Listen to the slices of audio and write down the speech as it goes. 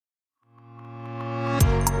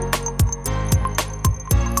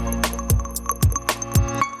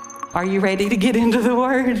Are you ready to get into the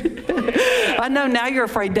Word? I know now you're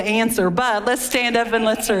afraid to answer, but let's stand up and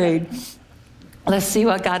let's read. Let's see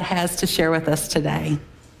what God has to share with us today.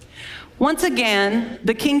 Once again,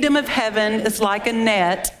 the kingdom of heaven is like a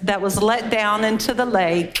net that was let down into the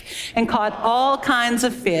lake and caught all kinds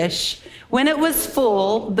of fish. When it was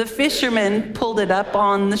full, the fishermen pulled it up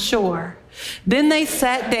on the shore. Then they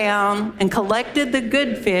sat down and collected the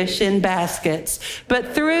good fish in baskets,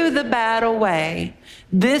 but threw the bad away.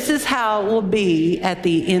 This is how it will be at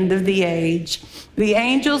the end of the age. The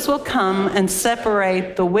angels will come and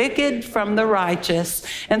separate the wicked from the righteous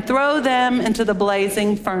and throw them into the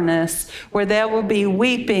blazing furnace, where there will be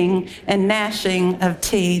weeping and gnashing of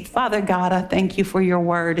teeth. Father God, I thank you for your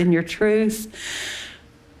word and your truth.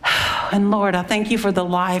 And Lord, I thank you for the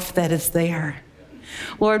life that is there.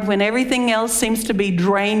 Lord, when everything else seems to be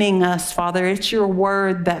draining us, Father, it's your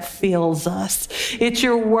word that fills us. It's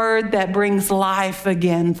your word that brings life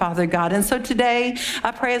again, Father God. And so today,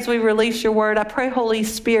 I pray as we release your word, I pray, Holy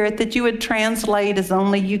Spirit, that you would translate as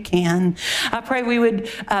only you can. I pray we would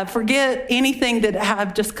forget anything that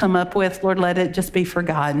I've just come up with. Lord, let it just be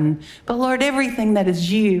forgotten. But Lord, everything that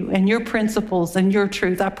is you and your principles and your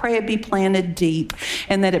truth, I pray it be planted deep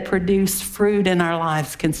and that it produce fruit in our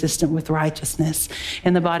lives consistent with righteousness.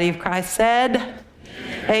 And the body of Christ said,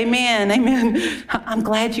 Amen. Amen. I'm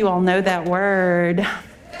glad you all know that word.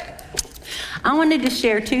 I wanted to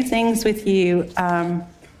share two things with you.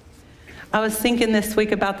 I was thinking this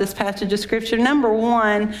week about this passage of scripture. Number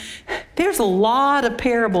one, there's a lot of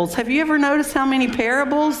parables. Have you ever noticed how many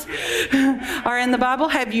parables are in the Bible?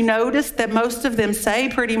 Have you noticed that most of them say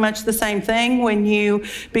pretty much the same thing when you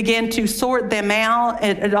begin to sort them out?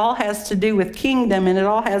 It all has to do with kingdom, and it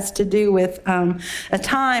all has to do with a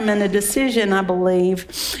time and a decision, I believe.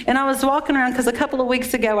 And I was walking around because a couple of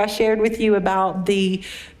weeks ago I shared with you about the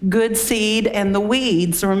good seed and the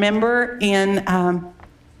weeds. Remember?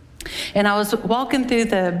 And I was walking through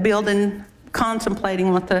the building,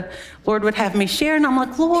 contemplating what the Lord would have me share. And I'm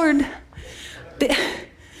like, Lord,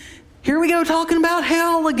 here we go talking about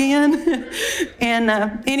hell again. And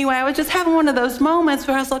anyway, I was just having one of those moments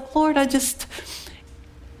where I was like, Lord, and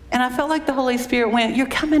I felt like the Holy Spirit went, you're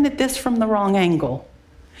coming at this from the wrong angle.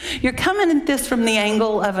 You're coming at this from the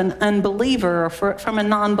angle of an unbeliever or from a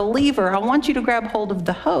non-believer. I want you to grab hold of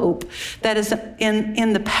the hope that is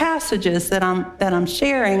in the passages that I'm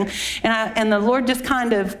sharing. And the Lord just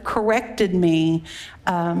kind of corrected me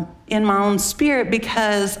in my own spirit,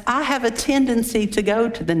 because I have a tendency to go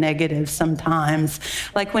to the negative sometimes.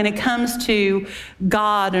 Like when it comes to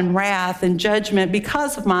God and wrath and judgment,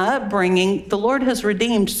 because of my upbringing, the Lord has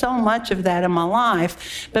redeemed so much of that in my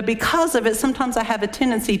life. But because of it, sometimes I have a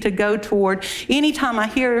tendency to go toward, anytime I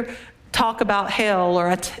hear talk about hell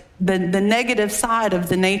or the negative side of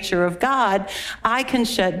the nature of God, I can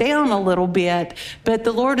shut down a little bit. But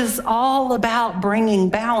the Lord is all about bringing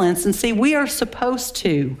balance. And see, we are supposed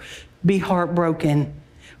to be heartbroken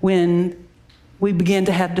when we begin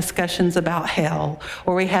to have discussions about hell,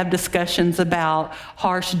 or we have discussions about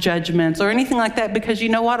harsh judgments or anything like that, because you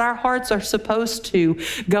know what? Our hearts are supposed to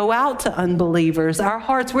go out to unbelievers. Our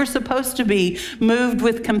hearts, we're supposed to be moved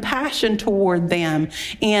with compassion toward them.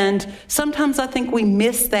 And sometimes I think we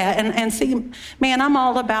miss that. And see, man, I'm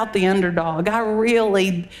all about the underdog.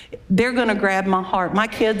 They're going to grab my heart. My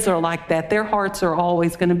kids are like that. Their hearts are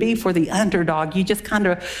always going to be for the underdog. You just kind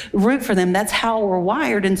of root for them. That's how we're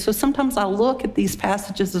wired. And so sometimes I look at these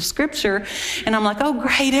passages of scripture and I'm like, oh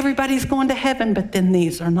great, everybody's going to heaven, but then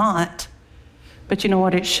these are not. But you know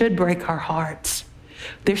what? It should break our hearts.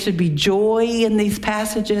 There should be joy in these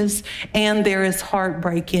passages, and there is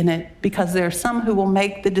heartbreak in it, because there are some who will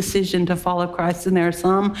make the decision to follow Christ, and there are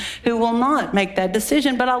some who will not make that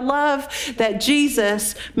decision. But I love that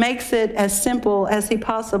Jesus makes it as simple as he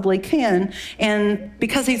possibly can, and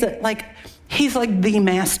because he's like the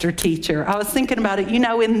master teacher. I was thinking about it. You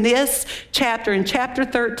know, in this chapter, in chapter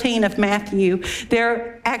 13 of Matthew, there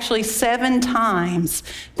are actually 7 times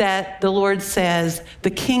that the Lord says,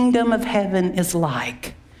 the kingdom of heaven is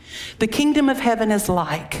like. The kingdom of heaven is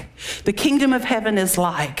like. The kingdom of heaven is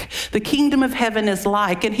like. The kingdom of heaven is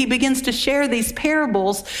like. And he begins to share these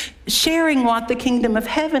parables, sharing what the kingdom of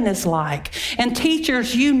heaven is like. And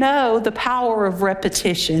teachers, you know the power of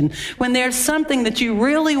repetition. When there's something that you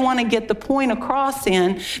really want to get the point across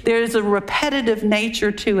in, there's a repetitive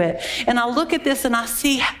nature to it. And I look at this and I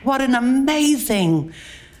see what an amazing,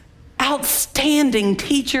 outstanding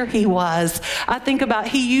teacher he was. I think about,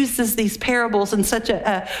 he uses these parables in such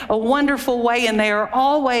a wonderful way, and they are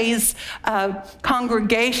always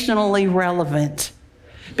congregationally relevant.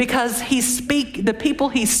 because the people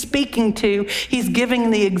he's speaking to, he's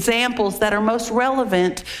giving the examples that are most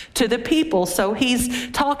relevant to the people. So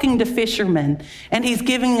he's talking to fishermen, and he's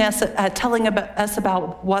giving us, telling us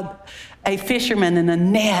about what a fisherman and a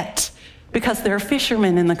net, because there are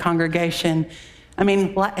fishermen in the congregation. I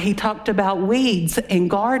mean, he talked about weeds and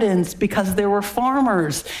gardens because there were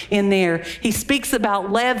farmers in there. He speaks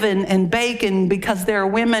about leaven and bacon because there are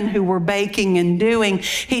women who were baking and doing.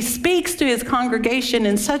 He speaks to his congregation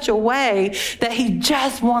in such a way that he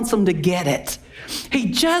just wants them to get it.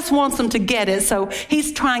 He just wants them to get it. So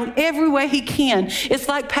he's trying every way he can. It's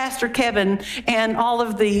like Pastor Kevin and all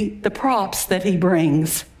of the props that he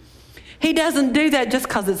brings. He doesn't do that just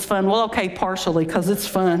because it's fun. Well, okay, partially because it's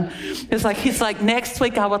fun. He's like, next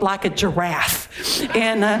week I would like a giraffe.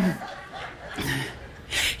 And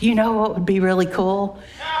you know what would be really cool?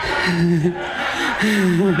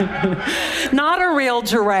 Not a real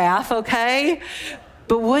giraffe, okay?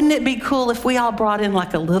 But wouldn't it be cool if we all brought in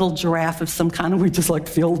like a little giraffe of some kind and we just like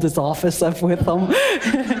filled his office up with them?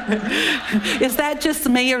 Is that just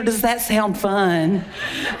me, or does that sound fun?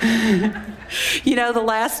 You know, the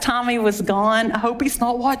last time he was gone, I hope he's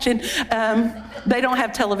not watching. They don't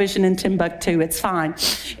have television in Timbuktu. It's fine.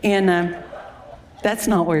 And that's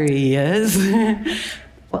not where he is.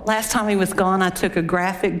 Well, last time he was gone, I took a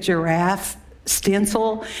graphic giraffe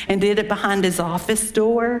stencil and did it behind his office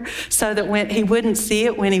door so that he wouldn't see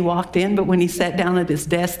it when he walked in, but when he sat down at his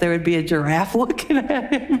desk, there would be a giraffe looking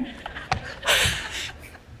at him.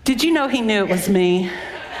 Did you know he knew it was me?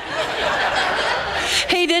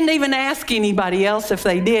 He didn't even ask anybody else if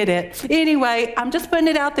they did it. Anyway, I'm just putting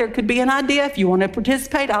it out there. It could be an idea. If you want to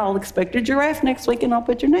participate, I'll expect a giraffe next week and I'll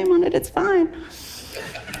put your name on it. It's fine.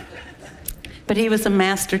 But he was a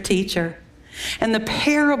master teacher. And the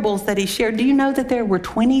parables that he shared, do you know that there were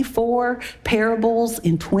 24 parables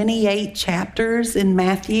in 28 chapters in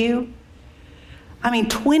Matthew?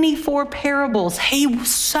 24 parables. He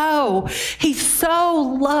so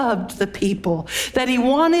loved the people that he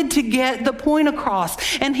wanted to get the point across.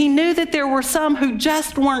 And he knew that there were some who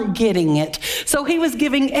just weren't getting it. So he was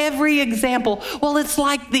giving every example. Well, it's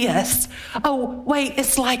like this. Oh, wait,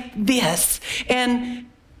 it's like this. And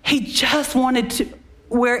he just wanted to,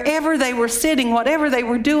 wherever they were sitting, whatever they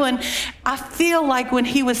were doing, I feel like when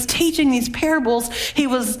he was teaching these parables, he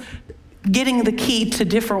was getting the key to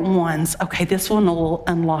different ones. Okay, this one will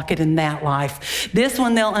unlock it in that life. This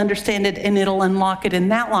one, they'll understand it and it'll unlock it in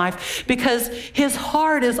that life, because his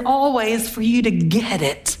heart is always for you to get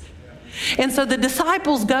it. And so the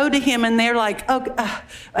disciples go to him and they're like,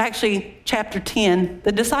 actually, chapter 10,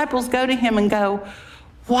 the disciples go to him and go,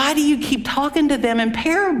 why do you keep talking to them in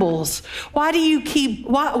parables? Why do you keep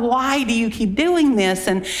doing this?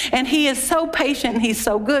 And he is so patient and he's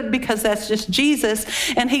so good, because that's just Jesus.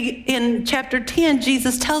 And in chapter 10,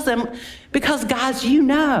 Jesus tells them, because guys, you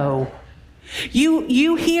know.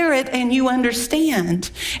 You hear it and you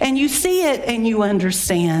understand. And you see it and you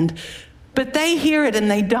understand. But they hear it and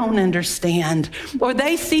they don't understand. Or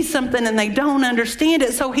they see something and they don't understand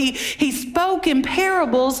it. So he spoke in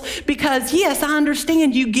parables because, yes, I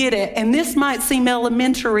understand you get it. And this might seem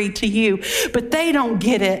elementary to you, but they don't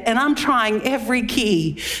get it. And I'm trying every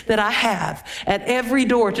key that I have at every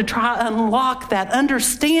door to try to unlock that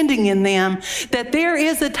understanding in them that there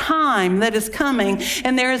is a time that is coming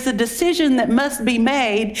and there is a decision that must be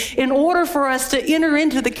made in order for us to enter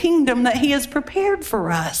into the kingdom that he has prepared for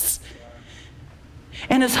us.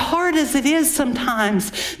 And as hard as it is sometimes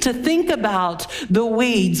to think about the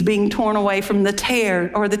weeds being torn away from the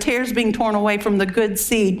tare, or the tares being torn away from the good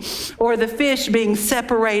seed, or the fish being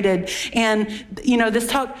separated, and, this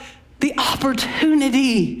talk, the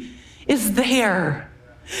opportunity is there.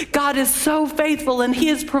 God is so faithful, and he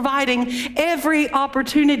is providing every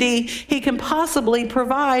opportunity he can possibly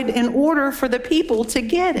provide in order for the people to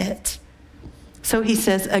get it. So he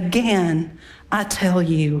says, again, I tell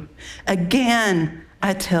you, again,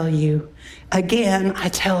 I tell you, again, I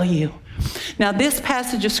tell you. Now, this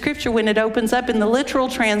passage of scripture, when it opens up in the literal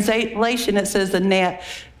translation, it says a net.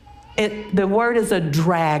 The word is a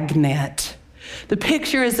drag net. The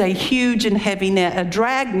picture is a huge and heavy net. A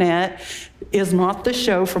drag net is not the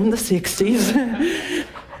show from the 60s,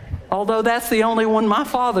 although that's the only one my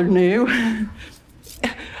father knew.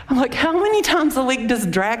 I'm like, how many times a week does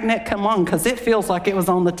Dragnet come on? Because it feels like it was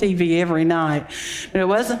on the TV every night. But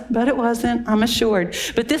it wasn't, I'm assured.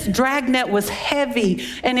 But this Dragnet was heavy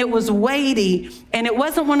and it was weighty. And it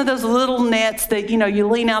wasn't one of those little nets that, you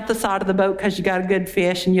lean out the side of the boat because you got a good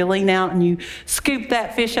fish and you lean out and you scoop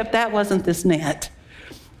that fish up. That wasn't this net.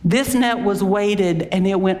 This net was weighted and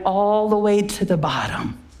it went all the way to the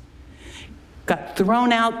bottom. got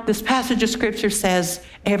thrown out. This passage of Scripture says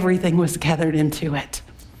everything was gathered into it.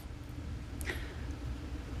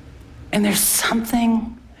 And there's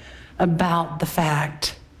something about the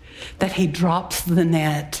fact that he drops the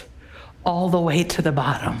net all the way to the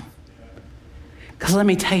bottom. Because let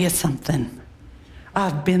me tell you something.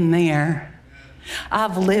 I've been there.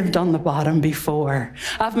 I've lived on the bottom before.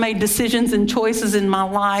 I've made decisions and choices in my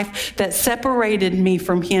life that separated me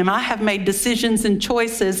from him. I have made decisions and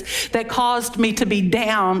choices that caused me to be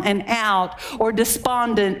down and out or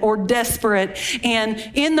despondent or desperate. And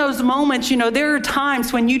in those moments, there are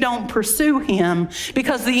times when you don't pursue him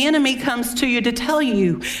because the enemy comes to you to tell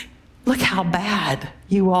you, look how bad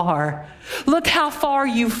you are. Look how far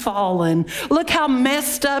you've fallen. Look how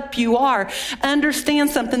messed up you are. Understand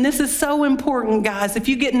something. This is so important, guys. If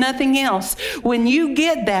you get nothing else, when you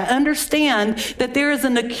get that, understand that there is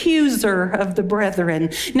an accuser of the brethren.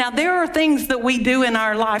 Now, there are things that we do in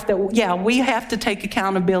our life that, we have to take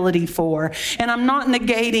accountability for. And I'm not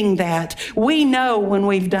negating that. We know when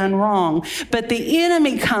we've done wrong. But the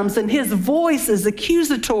enemy comes and his voice is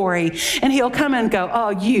accusatory. And he'll come and go, oh,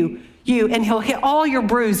 you, and he'll hit all your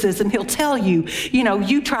bruises and he'll tell you,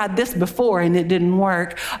 you tried this before and it didn't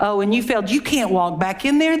work. Oh, and you failed. You can't walk back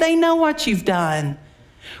in there. They know what you've done.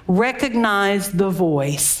 Recognize the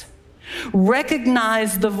voice.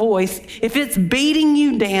 Recognize the voice. If it's beating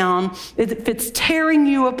you down, if it's tearing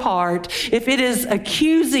you apart, if it is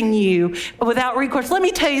accusing you without recourse, let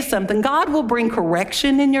me tell you something. God will bring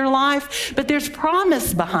correction in your life, but there's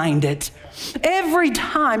promise behind it. Every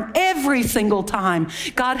time, every single time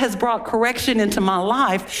God has brought correction into my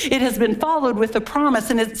life, it has been followed with a promise,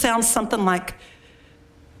 and it sounds something like,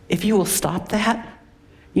 if you will stop that,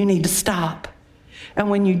 you need to stop. And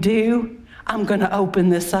when you do, I'm going to open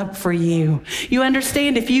this up for you. You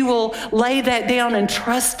understand? If you will lay that down and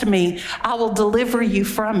trust me, I will deliver you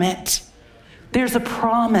from it. There's a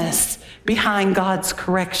promise behind God's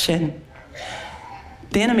correction.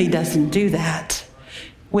 The enemy doesn't do that.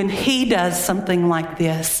 When he does something like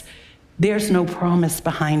this, there's no promise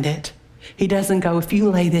behind it. He doesn't go, if you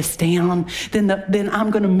lay this down, then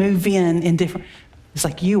I'm going to move in different. It's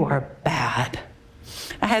like, you are bad.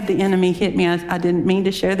 I had the enemy hit me. I didn't mean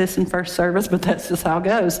to share this in first service, but that's just how it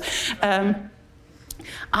goes.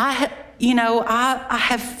 I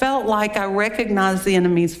have felt like I recognize the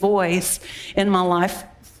enemy's voice in my life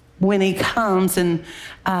when he comes and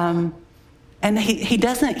he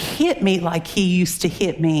doesn't hit me like he used to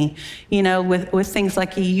hit me, with things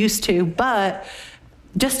like he used to. But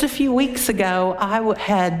just a few weeks ago, I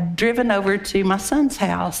had driven over to my son's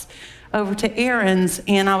house, over to Aaron's,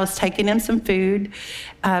 and I was taking him some food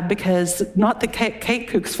because not that Kate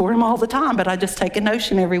cooks for him all the time, but I just take a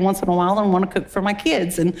notion every once in a while and want to cook for my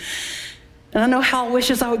kids. And I know Hal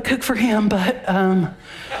wishes I would cook for him, but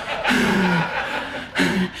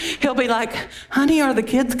he'll be like, honey, are the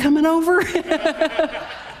kids coming over? Be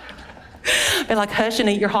like, hush and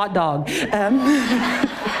eat your hot dog.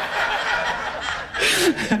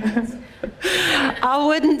 I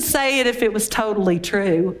wouldn't say it if it was totally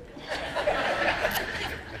true.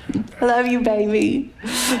 I love you, baby.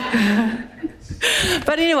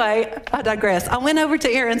 But anyway, I digress. I went over to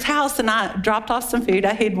Aaron's house and I dropped off some food.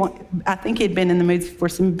 I think he'd been in the mood for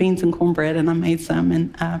some beans and cornbread, and I made some.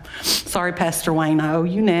 And sorry, Pastor Wayne, I owe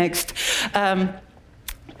you next. But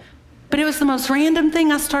it was the most random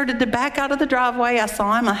thing. I started to back out of the driveway. I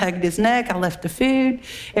saw him. I hugged his neck. I left the food.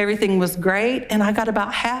 Everything was great. And I got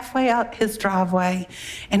about halfway out his driveway,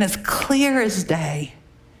 and as clear as day,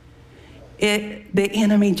 the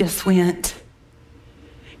enemy just went,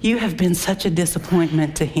 you have been such a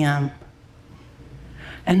disappointment to him.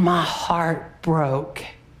 And my heart broke.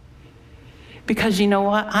 Because you know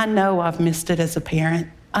what? I know I've missed it as a parent.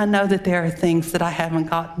 I know that there are things that I haven't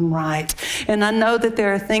gotten right. And I know that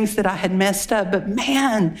there are things that I had messed up. But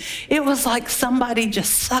man, it was like somebody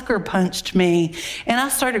just sucker punched me. And I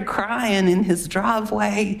started crying in his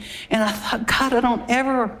driveway. And I thought, God, I don't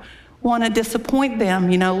ever want to disappoint them.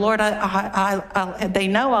 Lord, they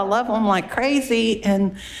know I love them like crazy.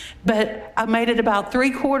 But I made it about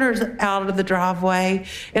 3/4 out of the driveway.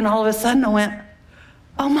 And all of a sudden I went,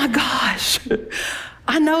 oh my gosh,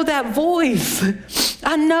 I know that voice.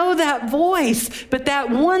 I know that voice. But that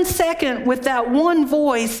 1 second with that one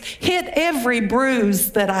voice hit every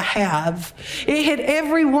bruise that I have. It hit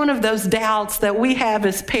every one of those doubts that we have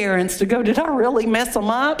as parents to go, did I really mess them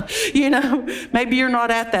up? Maybe you're not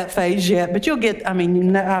at that phase yet, but you'll get,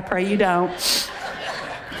 I pray you don't.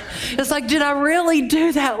 It's like, did I really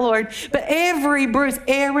do that, Lord? But every bruise,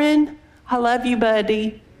 Aaron, I love you,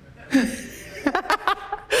 buddy.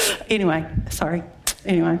 Anyway, sorry.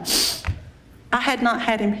 Anyway, I had not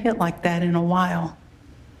had him hit like that in a while.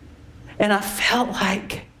 And I felt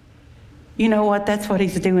like, you know what? That's what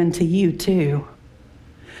he's doing to you too.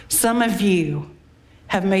 Some of you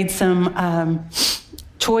have made some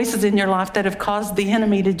choices in your life that have caused the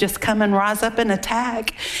enemy to just come and rise up and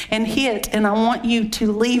attack and hit. And I want you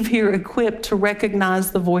to leave here equipped to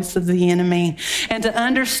recognize the voice of the enemy and to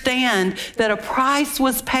understand that a price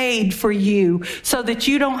was paid for you so that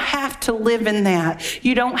you don't have to live in that.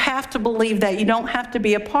 You don't have to believe that. You don't have to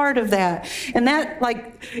be a part of that. And that,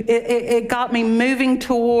 it got me moving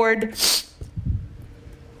toward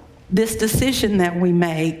this decision that we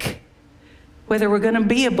make, whether we're going to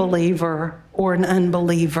be a believer or an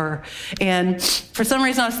unbeliever. And for some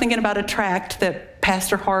reason, I was thinking about a tract that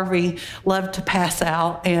Pastor Harvey loved to pass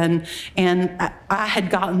out, and I had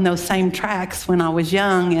gotten those same tracts when I was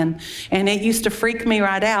young, and it used to freak me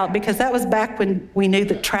right out because that was back when we knew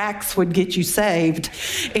that tracts would get you saved.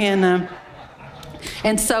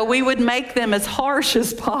 And so we would make them as harsh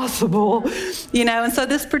as possible, and so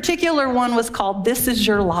this particular one was called This Is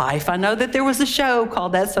Your Life. I know that there was a show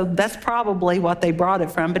called that, so that's probably what they brought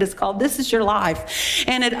it from, but it's called This Is Your Life.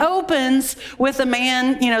 And it opens with a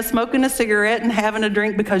man, smoking a cigarette and having a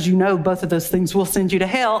drink because both of those things will send you to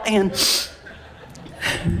hell. And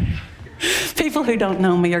people who don't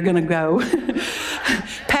know me are going to go.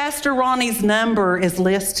 Pastor Ronnie's number is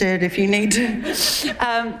listed if you need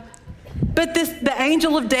to. But the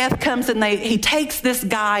angel of death comes and he takes this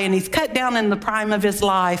guy, and he's cut down in the prime of his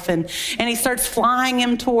life, and he starts flying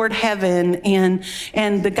him toward heaven.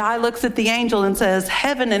 And the guy looks at the angel and says,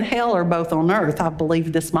 heaven and hell are both on earth. I've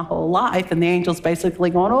believed this my whole life. And the angel's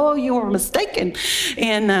basically going, oh, you were mistaken.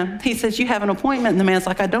 And he says, you have an appointment. And the man's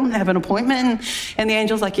like, I don't have an appointment. And the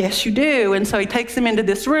angel's like, yes, you do. And so he takes him into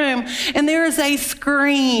this room, and there is a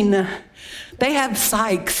screen. They have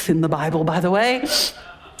Sykes in the Bible, by the way.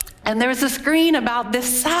 And there's a screen about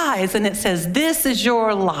this size, and it says, this is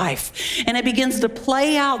your life. And it begins to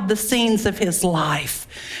play out the scenes of his life.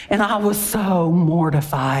 And I was so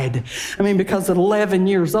mortified. Because at 11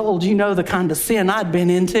 years old, the kind of sin I'd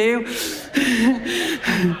been into.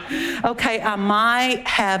 Okay, I might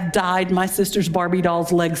have dyed my sister's Barbie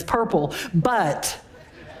doll's legs purple, but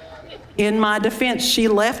in my defense, she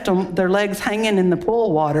left their legs hanging in the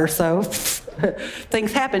pool water, so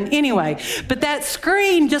things happen. Anyway, but that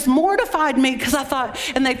screen just mortified me because I thought,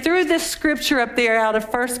 and they threw this scripture up there out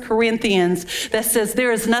of 1 Corinthians that says,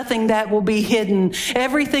 there is nothing that will be hidden.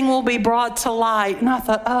 Everything will be brought to light. And I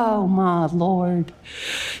thought, oh my Lord,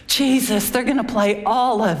 Jesus, they're going to play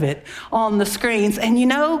all of it on the screens. And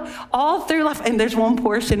all through life, and there's one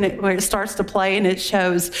portion where it starts to play, and it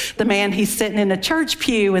shows the man, he's sitting in a church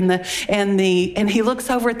pew, and he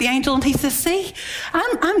looks over at the angel, and he says, see,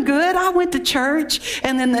 I'm good. I went to church.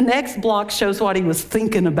 And then the next block shows what he was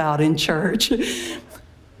thinking about in church.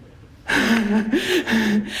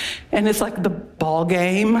 And it's like the ball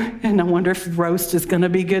game, and I wonder if roast is going to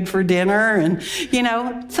be good for dinner, and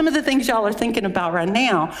some of the things y'all are thinking about right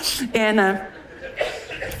now. And I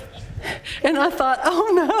thought,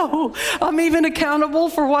 oh no, I'm even accountable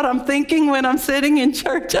for what I'm thinking when I'm sitting in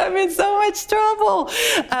church. I'm in so much trouble.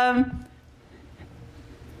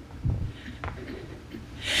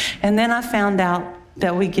 And then I found out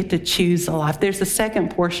that we get to choose a life. There's a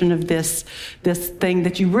second portion of this thing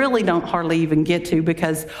that you really don't hardly even get to,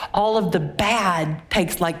 because all of the bad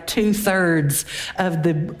takes like 2/3 of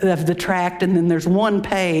the tract, and then there's one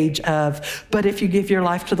page of, but if you give your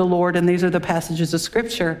life to the Lord, and these are the passages of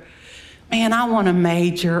Scripture. Man, I want to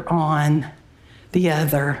major on the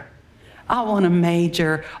other. I want to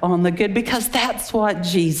major on the good, because that's what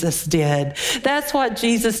Jesus did. That's what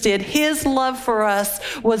Jesus did. His love for us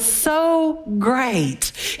was so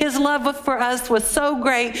great. His love for us was so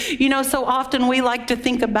great. So often we like to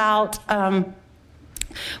think about the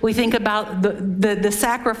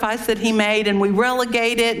sacrifice that he made, and we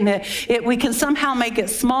relegate it, and we can somehow make it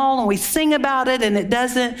small, and we sing about it, and it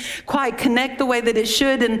doesn't quite connect the way that it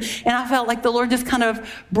should. And I felt like the Lord just kind of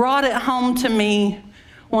brought it home to me.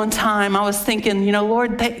 One time I was thinking,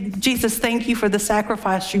 Lord, Jesus, thank you for the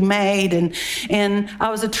sacrifice you made. And I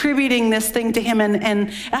was attributing this thing to him,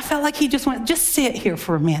 and I felt like he just went, just sit here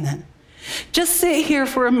for a minute. Just sit here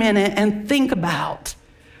for a minute and think about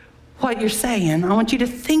what you're saying. I want you to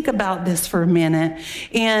think about this for a minute.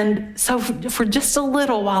 And so for just a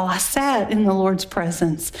little while, I sat in the Lord's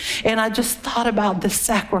presence, and I just thought about the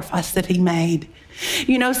sacrifice that he made.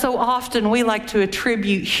 So often we like to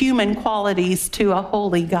attribute human qualities to a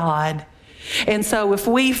holy God. And so if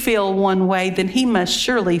we feel one way, then he must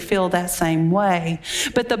surely feel that same way.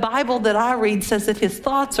 But the Bible that I read says that his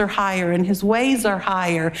thoughts are higher and his ways are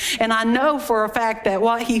higher. And I know for a fact that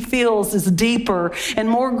what he feels is deeper and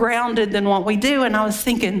more grounded than what we do. And I was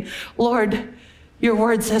thinking, Lord, your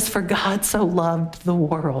word says, for God so loved the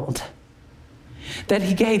world that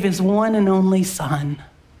he gave his one and only Son,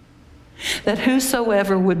 that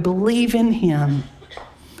whosoever would believe in him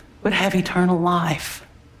would have eternal life.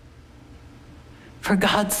 For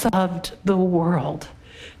God so loved the world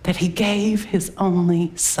that he gave his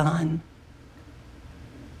only Son.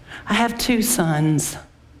 I have 2 sons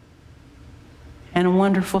and a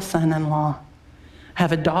wonderful son-in-law. I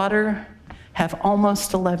have a daughter, have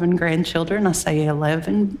almost 11 grandchildren. I say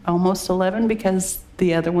 11, almost 11, because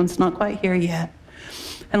the other one's not quite here yet.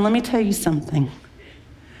 And let me tell you something.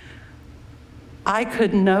 I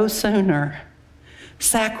could no sooner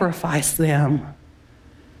sacrifice them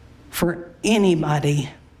for anybody.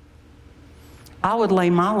 I would lay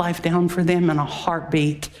my life down for them in a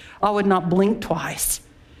heartbeat. I would not blink twice.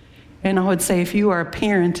 And I would say, if you are a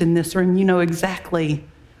parent in this room, you know exactly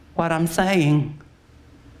what I'm saying.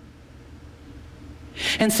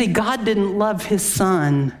 And see, God didn't love his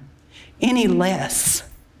Son any less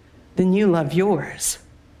than you love yours.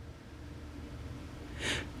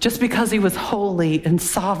 Just because he was holy and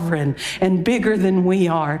sovereign and bigger than we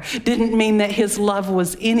are didn't mean that his love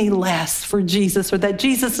was any less for Jesus, or that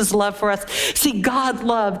Jesus' love for us. See, God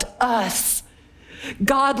loved us.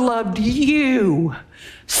 God loved you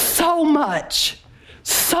so much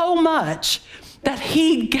that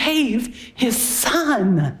he gave his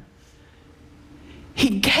Son.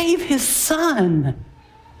 He gave his Son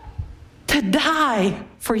to die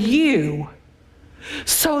for you.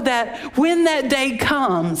 So that when that day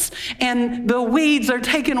comes and the weeds are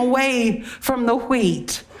taken away from the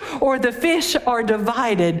wheat, or the fish are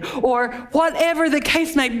divided, or whatever the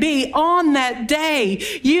case may be, on that day,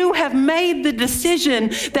 you have made the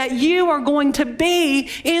decision that you are going to be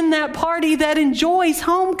in that party that enjoys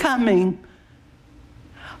homecoming.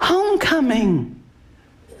 Homecoming.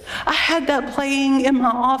 I had that playing in my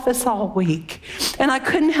office all week, and I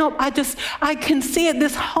couldn't help, I can see it,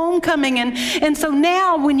 this homecoming. And so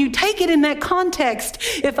now when you take it in that context,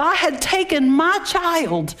 if I had taken my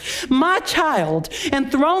child,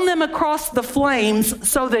 and thrown them across the flames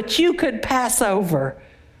so that you could pass over,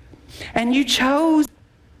 and you chose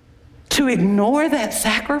to ignore that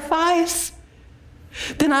sacrifice,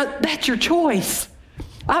 then that's your choice.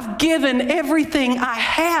 I've given everything I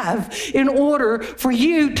have in order for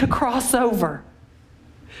you to cross over.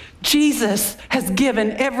 Jesus has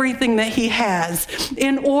given everything that he has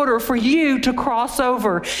in order for you to cross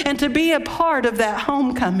over and to be a part of that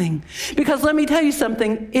homecoming. Because let me tell you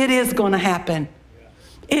something, it is going to happen.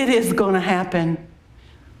 It is going to happen.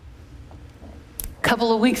 A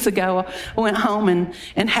couple of weeks ago, I went home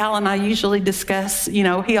and Hal and I usually discuss,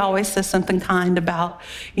 he always says something kind about,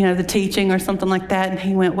 the teaching or something like that. And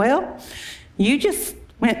he went, well, you just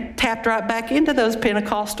tapped right back into those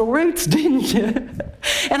Pentecostal roots, didn't you?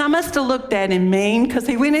 And I must have looked at him mean, because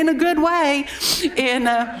he went in a good way. And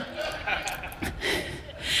I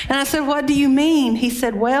said, what do you mean? He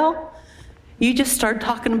said, well, you just started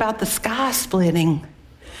talking about the sky splitting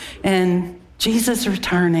and Jesus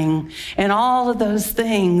returning and all of those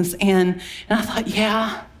things. And I thought,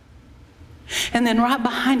 yeah. And then right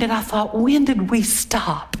behind it, I thought, when did we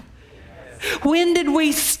stop? When did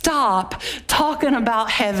we stop talking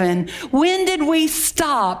about heaven? When did we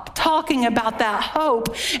stop talking about that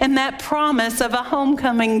hope and that promise of a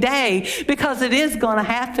homecoming day? Because it is going to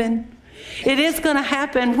happen. It is going to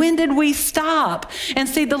happen. When did we stop? And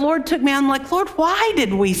see, the Lord took me, I'm like, Lord, why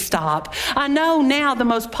did we stop? I know now the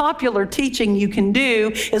most popular teaching you can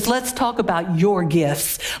do is let's talk about your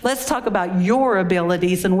gifts. Let's talk about your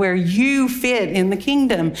abilities and where you fit in the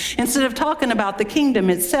kingdom, instead of talking about the kingdom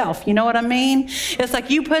itself. You know what I mean? It's like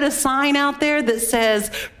you put a sign out there that says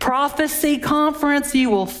prophecy conference, you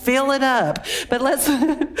will fill it up. But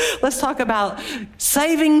let's talk about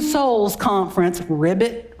saving souls conference.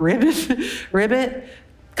 Ribbit,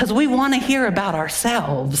 because we want to hear about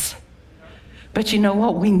ourselves. But you know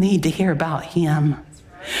what? We need to hear about him.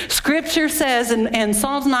 Scripture says in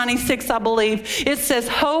Psalms 96, I believe, it says,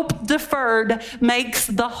 hope deferred makes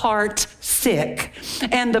the heart sick.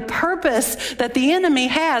 And the purpose that the enemy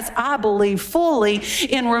has, I believe fully,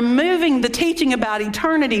 in removing the teaching about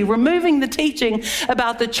eternity, removing the teaching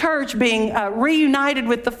about the church being reunited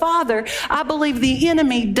with the Father, I believe the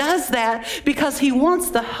enemy does that because he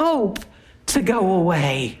wants the hope to go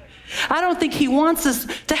away. I don't think he wants us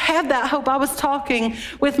to have that hope. I was talking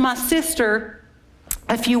with my sister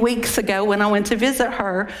a few weeks ago when I went to visit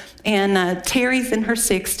her, and Terry's in her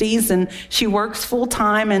 60s, and she works full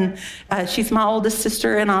time, and she's my oldest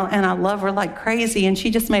sister, and I love her like crazy. And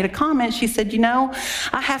she just made a comment. She said,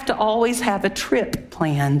 I have to always have a trip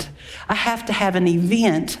planned. I have to have an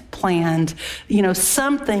event planned,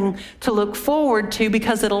 something to look forward to,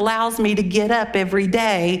 because it allows me to get up every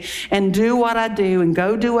day and do what I do and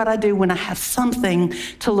go do what I do when I have something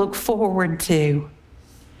to look forward to.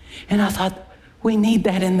 And I thought, we need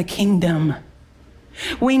that in the kingdom.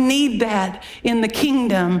 We need that in the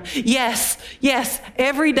kingdom. Yes,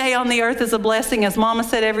 every day on the earth is a blessing. As Mama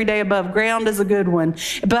said, every day above ground is a good one.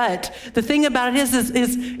 But the thing about it is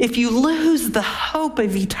if you lose the hope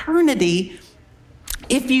of eternity,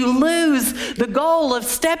 if you lose the goal of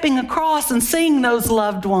stepping across and seeing those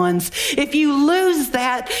loved ones, if you lose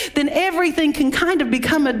that, then everything can kind of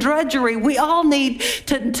become a drudgery. We all need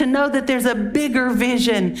to know that there's a bigger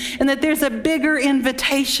vision and that there's a bigger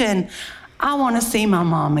invitation. I want to see my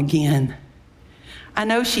mom again. I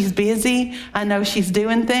know she's busy. I know she's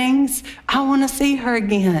doing things. I want to see her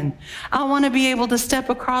again. I want to be able to step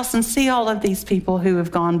across and see all of these people who have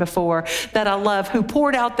gone before that I love, who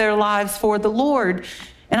poured out their lives for the Lord.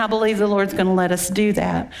 And I believe the Lord's going to let us do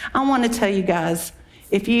that. I want to tell you guys,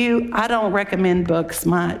 I don't recommend books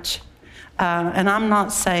much. And I'm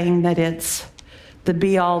not saying that it's the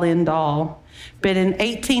be-all, end-all. But in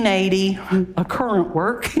 1880, a current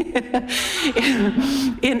work, in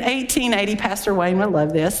 1880, Pastor Wayne would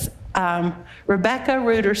love this, Rebecca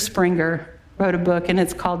Ruder Springer wrote a book, and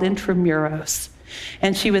it's called Intramuros.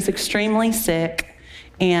 And she was extremely sick,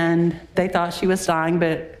 and they thought she was dying,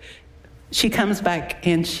 but she comes back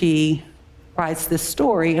and she writes this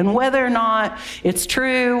story. And whether or not it's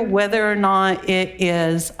true, whether or not it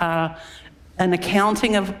is an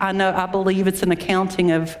accounting of, I believe it's an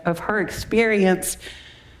accounting of her experience.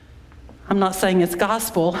 I'm not saying it's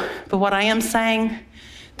gospel, but what I am saying,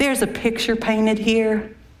 there's a picture painted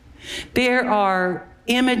here. There are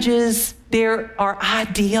images, there are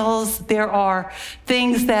ideals, there are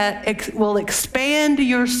things that will expand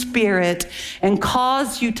your spirit and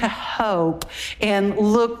cause you to hope and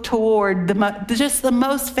look toward just the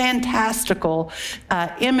most fantastical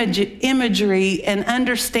imagery and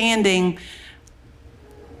understanding.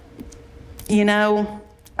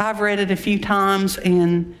 I've read it a few times,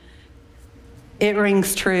 and it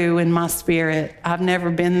rings true in my spirit. I've never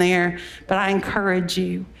been there, but I encourage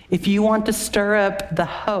you, if you want to stir up the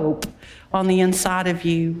hope on the inside of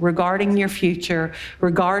you regarding your future,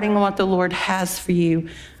 regarding what the Lord has for you,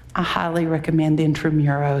 I highly recommend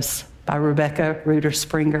Intramuros by Rebecca Ruder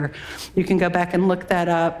Springer. You can go back and look that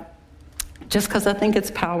up just because I think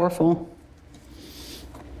it's powerful.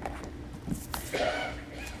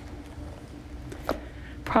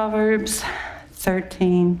 Proverbs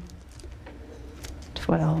 13:12.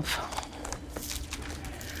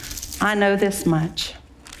 I know this much.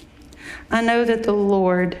 I know that the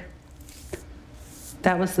Lord,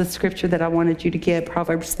 that was the scripture that I wanted you to get,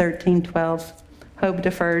 Proverbs 13:12. Hope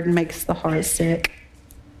deferred makes the heart sick.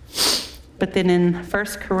 But then in 1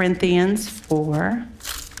 Corinthians 4,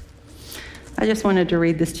 I just wanted to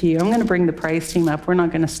read this to you. I'm going to bring the praise team up. We're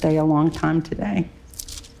not going to stay a long time today.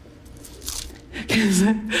 Because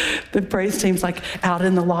the praise team's like out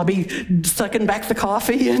in the lobby sucking back the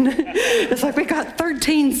coffee, and it's like we got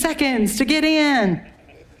 13 seconds to get in.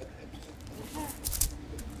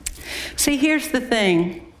 See, here's the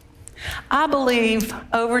thing. I believe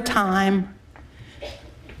over time,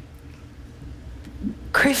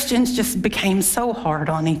 Christians just became so hard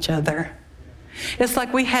on each other. It's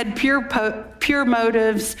like we had pure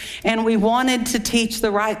motives, and we wanted to teach the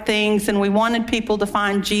right things, and we wanted people to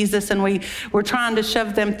find Jesus, and we were trying to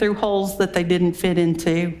shove them through holes that they didn't fit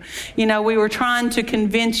into. We were trying to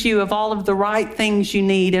convince you of all of the right things you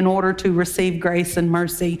need in order to receive grace and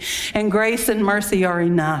mercy. And grace and mercy are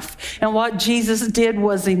enough. And what Jesus did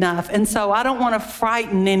was enough. And so I don't want to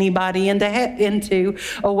frighten anybody into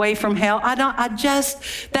away from hell.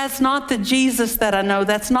 That's not the Jesus that I know.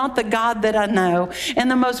 That's not the God that I know. And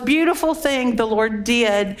the most beautiful thing the Lord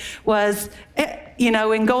did was,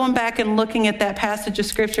 in going back and looking at that passage of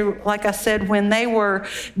scripture, like I said, when they were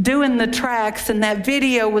doing the tracks and that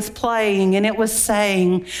video was playing and it was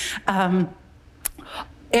saying,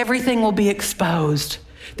 everything will be exposed.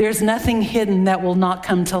 There's nothing hidden that will not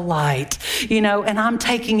come to light, and I'm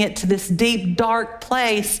taking it to this deep, dark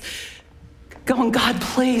place going, God,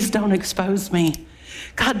 please don't expose me.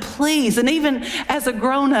 God, please. And even as a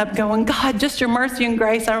grown-up going, God, just your mercy and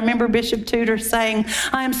grace. I remember Bishop Tudor saying,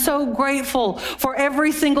 I am so grateful for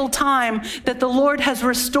every single time that the Lord has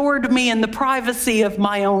restored me in the privacy of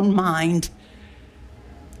my own mind.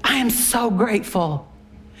 I am so grateful.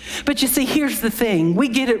 But you see, here's the thing. We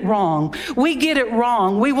get it wrong. We get it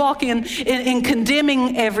wrong. We walk in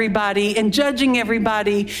condemning everybody and judging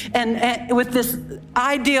everybody and with this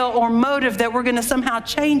ideal or motive that we're going to somehow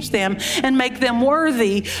change them and make them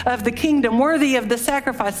worthy of the kingdom, worthy of the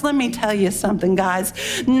sacrifice. Let me tell you something, guys.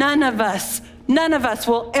 None of us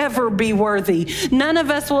will ever be worthy. None of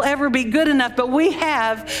us will ever be good enough, but we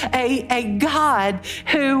have a God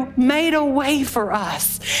who made a way for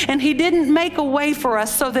us. And he didn't make a way for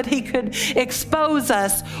us so that he could expose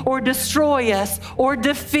us or destroy us or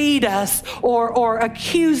defeat us or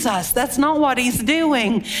accuse us. That's not what he's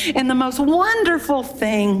doing. And the most wonderful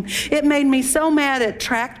thing, it made me so mad at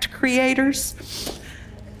tract creators.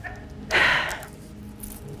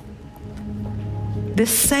 This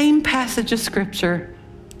same passage of scripture,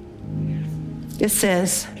 it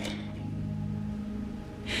says,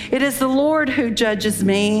 "It is the Lord who judges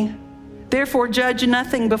me. Therefore, judge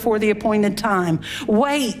nothing before the appointed time.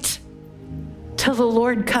 Wait till the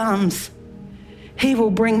Lord comes. He will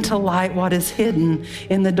bring to light what is hidden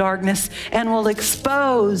in the darkness and will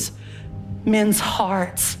expose men's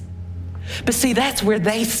hearts." But see, that's where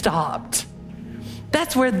they stopped.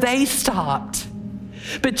 That's where they stopped.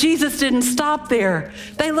 But Jesus didn't stop there.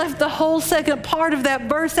 They left the whole second part of that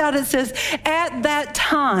verse out. It says, "At that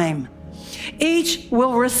time, each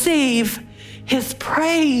will receive his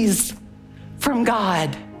praise from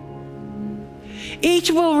God."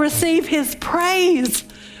 Each will receive his praise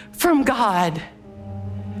from God.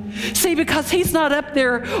 See, because he's not up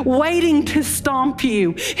there waiting to stomp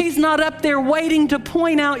you. He's not up there waiting to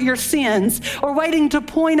point out your sins or waiting to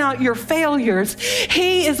point out your failures.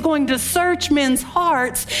 He is going to search men's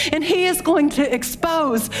hearts, and he is going to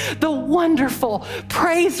expose the wonderful,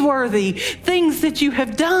 praiseworthy things that you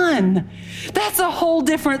have done. That's a whole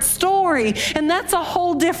different story, and that's a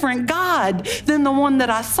whole different God than the one that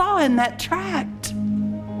I saw in that tract.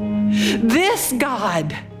 This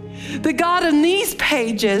God, the God in these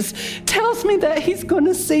pages, tells me that he's going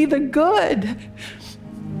to see the good.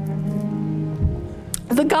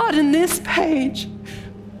 The God in this page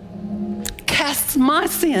casts my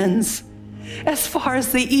sins as far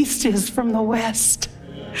as the east is from the west.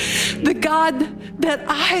 The God that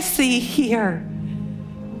I see here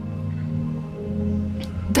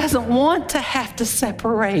doesn't want to have to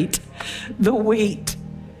separate the wheat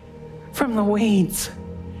from the weeds.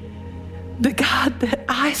 The God that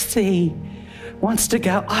I see wants to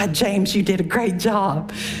go, James, you did a great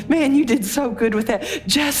job. Man, you did so good with that.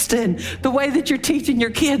 Justin, the way that you're teaching your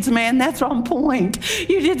kids, man, that's on point.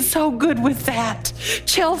 You did so good with that.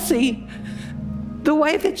 Chelsea, the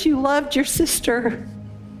way that you loved your sister,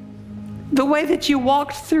 the way that you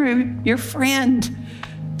walked through your friend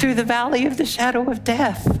through the valley of the shadow of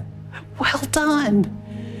death. Well done.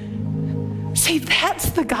 See, that's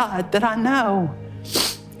the God that I know.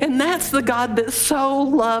 And that's the God that so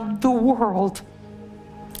loved the world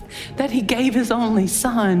that he gave his only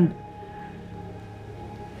Son,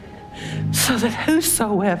 so that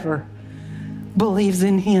whosoever believes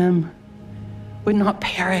in him would not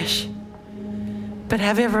perish, but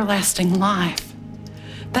have everlasting life.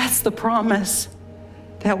 That's the promise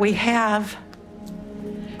that we have.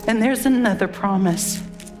 And there's another promise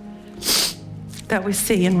that we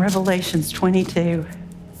see in Revelations 22.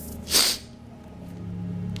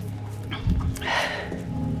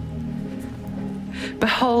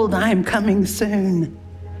 Behold, I am coming soon.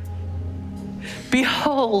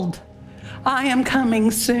 Behold, I am coming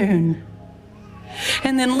soon.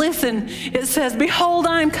 And then listen, it says, behold,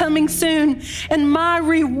 I am coming soon, and my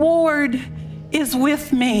reward is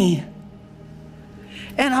with me.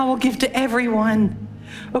 And I will give to everyone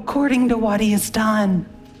according to what he has done.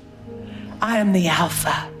 I am the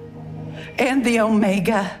Alpha and the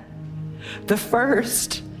Omega, the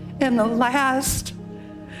first and the last,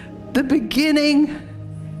 the beginning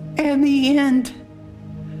and the end.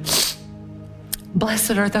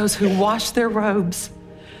 Blessed are those who wash their robes,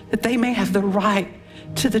 that they may have the right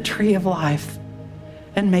to the tree of life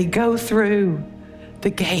and may go through the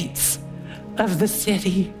gates of the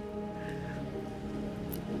city.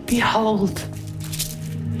 Behold,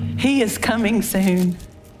 he is coming soon.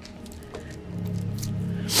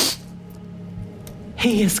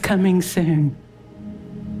 He is coming soon.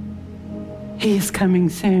 He is coming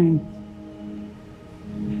soon.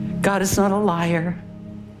 God is not a liar.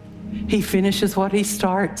 He finishes what he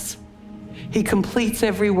starts. He completes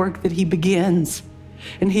every work that he begins.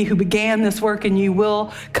 And he who began this work in you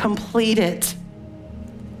will complete it.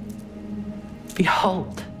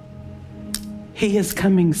 Behold, he is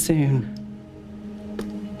coming soon.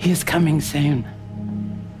 He is coming soon.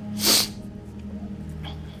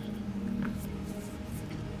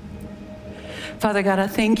 Father God, I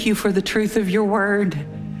thank you for the truth of your word.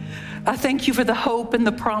 I thank you for the hope and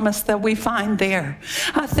the promise that we find there.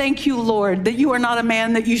 I thank you, Lord, that you are not a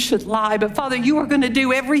man that you should lie, but Father, you are going to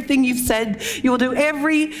do everything you've said. You will do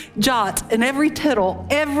every jot and every tittle,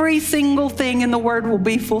 every single thing in the word will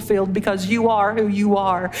be fulfilled because you are who you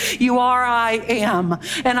are. You are I am.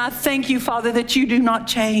 And I thank you, Father, that you do not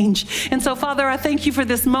change. And so, Father, I thank you for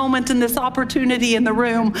this moment and this opportunity in the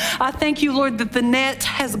room. I thank you, Lord, that the net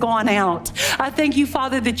has gone out. I thank you,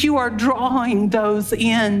 Father, that you are drawing those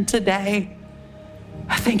in today.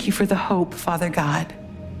 I thank you for the hope, Father God,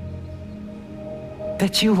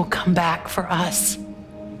 that you will come back for us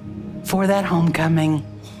for that homecoming.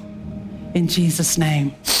 In Jesus'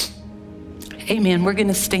 name, amen. We're going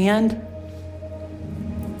to stand.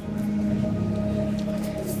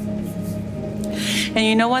 And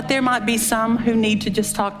you know what? There might be some who need to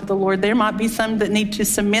just talk to the Lord. There might be some that need to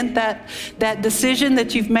cement that decision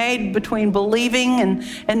that you've made between believing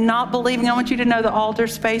and not believing. I want you to know the altar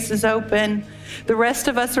space is open. The rest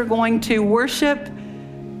of us are going to worship.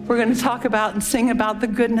 We're going to talk about and sing about the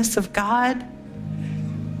goodness of God.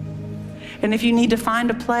 And if you need to find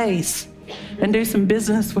a place and do some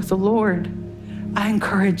business with the Lord, I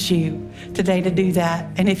encourage you today to do that.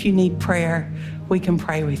 And if you need prayer, we can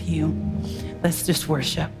pray with you. Let's just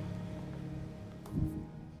worship.